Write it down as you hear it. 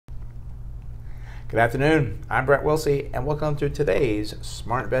Good afternoon. I'm Brett Wilsey, and welcome to today's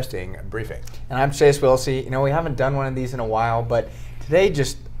Smart Investing Briefing. And I'm Chase Wilsey. We haven't done one of these in a while, but today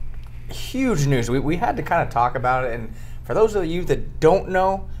just huge news. We had to kind of talk about it, and for those of you that don't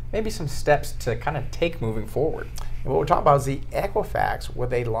know, maybe some steps to kind of take moving forward. And what we're talking about is the Equifax, where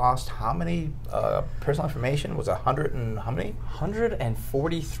they lost how many personal information? Was 100 and how many?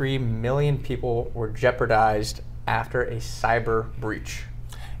 143 million people were jeopardized after a cyber breach.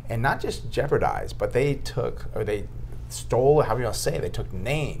 And not just jeopardized, but they stole, how do you want to say, they took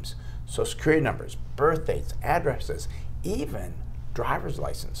names, social security numbers, birth dates, addresses, even driver's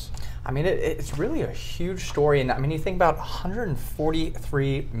license. I mean, it's really a huge story. And I mean, you think about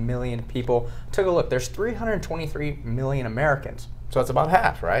 143 million people. Took a look, there's 323 million Americans. So it's about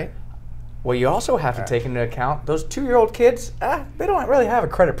half, right? Well, you also have to take into account those 2-year-old kids, they don't really have a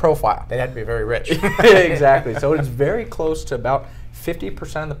credit profile. They had to be very rich. Exactly. So it's very close to about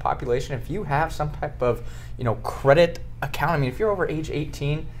 50% of the population. If you have some type of, credit account, I mean, if you're over age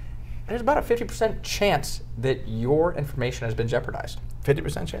 18, there's about a 50% chance that your information has been jeopardized.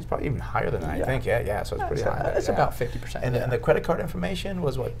 50% chance, probably even higher than that, I think. Yeah, so it's pretty high. It's about 50%. And the credit card information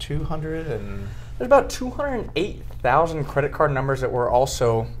was what, 200 and... There's about 208,000 credit card numbers that were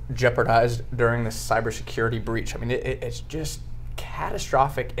also jeopardized during this cybersecurity breach. I mean, it's just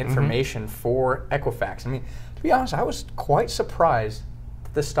catastrophic information for Equifax. I mean, to be honest, I was quite surprised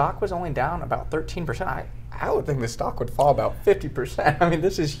that the stock was only down about 13%. I would think the stock would fall about 50%. I mean,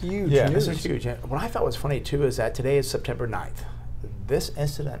 this is huge. Yeah, this is huge. And what I thought was funny, too, is that today is September 9th. This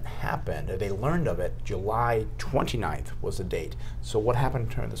incident happened, or they learned of it, July 29th was the date. So what happened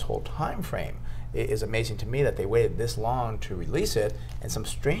during this whole time frame? It is amazing to me that they waited this long to release it, and some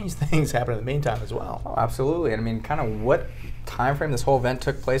strange things happened in the meantime as well. Oh, absolutely. And I mean, kind of what time frame this whole event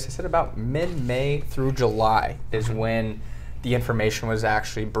took place, I said about mid-May through July is when the information was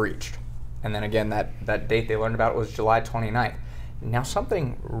actually breached. And then again, that date they learned about was July 29th. Now,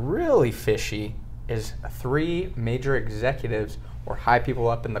 something really fishy is 3 major executives or high people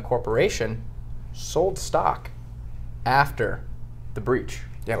up in the corporation sold stock after the breach.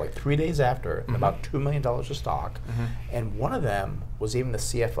 Yeah, like 3 days after, about $2 million of stock. And one of them was even the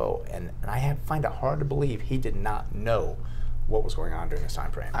CFO. And I find it hard to believe he did not know what was going on during this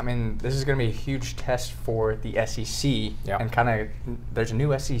time frame. I mean, this is going to be a huge test for the SEC. And kind of, there's a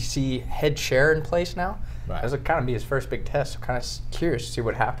new SEC head chair in place now. Right. This will kind of be his first big test. So kind of curious to see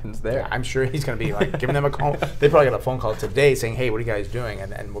what happens there. Yeah, I'm sure he's going to be like giving them a call. They probably got a phone call today saying, hey, what are you guys doing?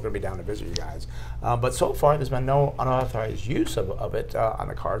 And we're going to be down to visit you guys. But so far, there's been no unauthorized use of it on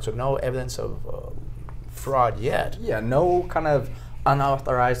the card. So no evidence of fraud yet. Yeah, no kind of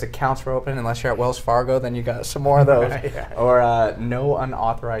unauthorized accounts were open. Unless you're at Wells Fargo, then you got some more of those. Or no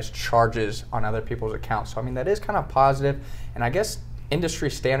unauthorized charges on other people's accounts. So I mean, that is kind of positive. And I guess industry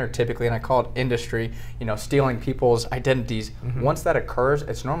standard typically, and I call it industry, stealing people's identities. Once that occurs,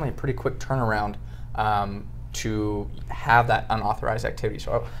 it's normally a pretty quick turnaround to have that unauthorized activity.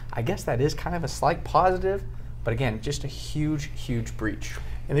 So I guess that is kind of a slight positive, but again, just a huge, huge breach.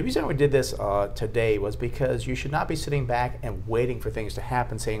 And the reason we did this today was because you should not be sitting back and waiting for things to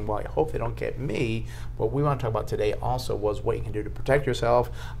happen, saying, well, I hope they don't get me. What we want to talk about today also was what you can do to protect yourself.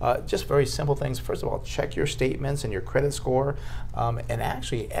 Just very simple things. First of all, check your statements and your credit score. And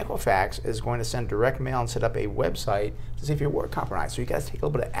actually, Equifax is going to send direct mail and set up a website to see if you were compromised. So you guys take a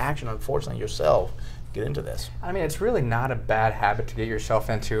little bit of action, unfortunately, yourself. Get into this. I mean, it's really not a bad habit to get yourself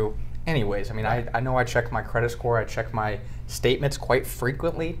into anyways. I mean, I know I check my credit score, I check my statements quite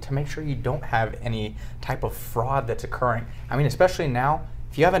frequently to make sure you don't have any type of fraud that's occurring. I mean, especially now,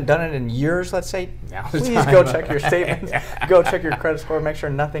 if you haven't done it in years, let's say, please go check your statements, go check your credit score, make sure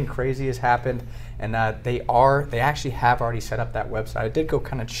nothing crazy has happened. And they actually have already set up that website. I did go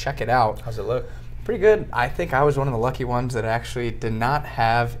kind of check it out. How's it look? Pretty good. I think I was one of the lucky ones that actually did not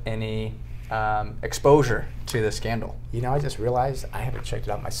have any exposure to the scandal. I just realized I haven't checked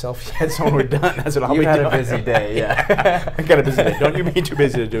it out myself yet, so when we're done, that's what I'll be doing. You had a busy day, yeah. I got a busy day. Don't you be too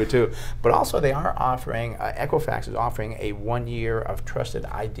busy to do it too. But also they are offering, Equifax is offering a 1 year of Trusted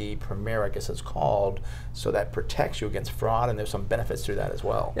ID Premier, I guess it's called, so that protects you against fraud, and there's some benefits to that as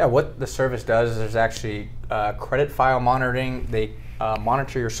well. Yeah, what the service does is there's actually credit file monitoring. They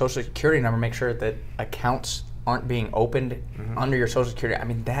monitor your social security number, make sure that accounts aren't being opened under your social security. I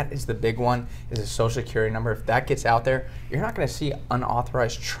mean, that is the big one, is a social security number. If that gets out there, you're not going to see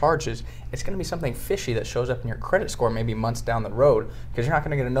unauthorized charges. It's going to be something fishy that shows up in your credit score maybe months down the road, because you're not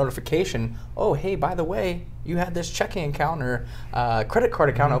going to get a notification, oh, hey, by the way, you had this checking account or credit card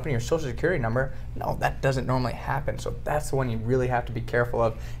account open your social security number. No, that doesn't normally happen. So that's the one you really have to be careful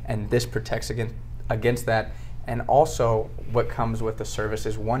of, and this protects against that. And also, what comes with the service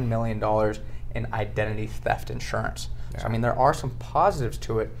is $1 million and identity theft insurance. Yeah. So I mean, there are some positives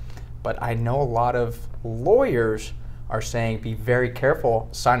to it, but I know a lot of lawyers are saying be very careful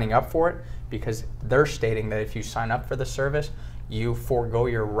signing up for it, because they're stating that if you sign up for the service, you forego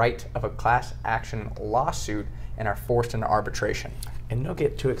your right of a class action lawsuit and are forced into arbitration. And don't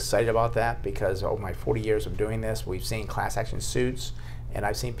get too excited about that, because over my 40 years of doing this, we've seen class action suits, and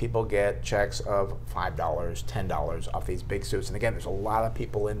I've seen people get checks of $5, $10 off these big suits. And again, there's a lot of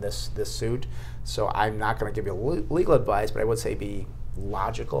people in this suit, so I'm not going to give you legal advice, but I would say be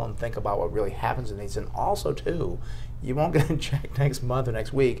logical and think about what really happens in these. And also, too, you won't get a check next month or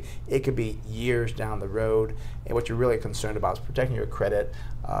next week. It could be years down the road. And what you're really concerned about is protecting your credit,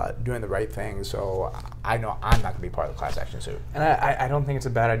 doing the right thing. So I know I'm not going to be part of the class action suit. And I don't think it's a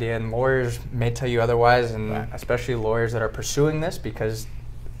bad idea, and lawyers may tell you otherwise, and Right. especially lawyers that are pursuing this, because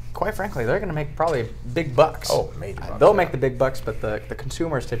quite frankly, they're going to make probably big bucks. Oh, major bucks, They'll yeah. make the big bucks, but the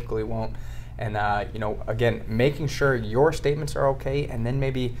consumers typically won't. And you know, again, making sure your statements are okay, and then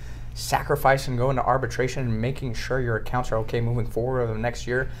maybe sacrificing going to arbitration and making sure your accounts are okay moving forward over the next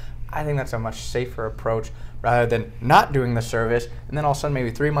year, I think that's a much safer approach rather than not doing the service and then all of a sudden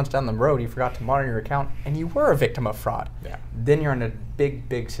maybe 3 months down the road you forgot to monitor your account and you were a victim of fraud. Yeah. Then you're in a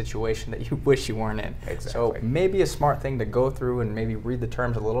big situation that you wish you weren't in. Exactly. So maybe a smart thing to go through and maybe read the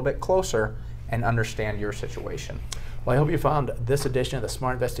terms a little bit closer and understand your situation. Well, I hope you found this edition of the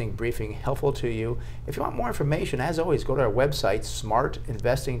Smart Investing Briefing helpful to you. If you want more information, as always, go to our website,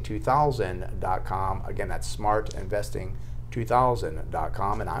 smartinvesting2000.com. Again, that's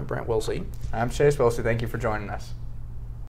smartinvesting2000.com. And I'm Brent Wilsey. I'm Chase Wilson. Thank you for joining us.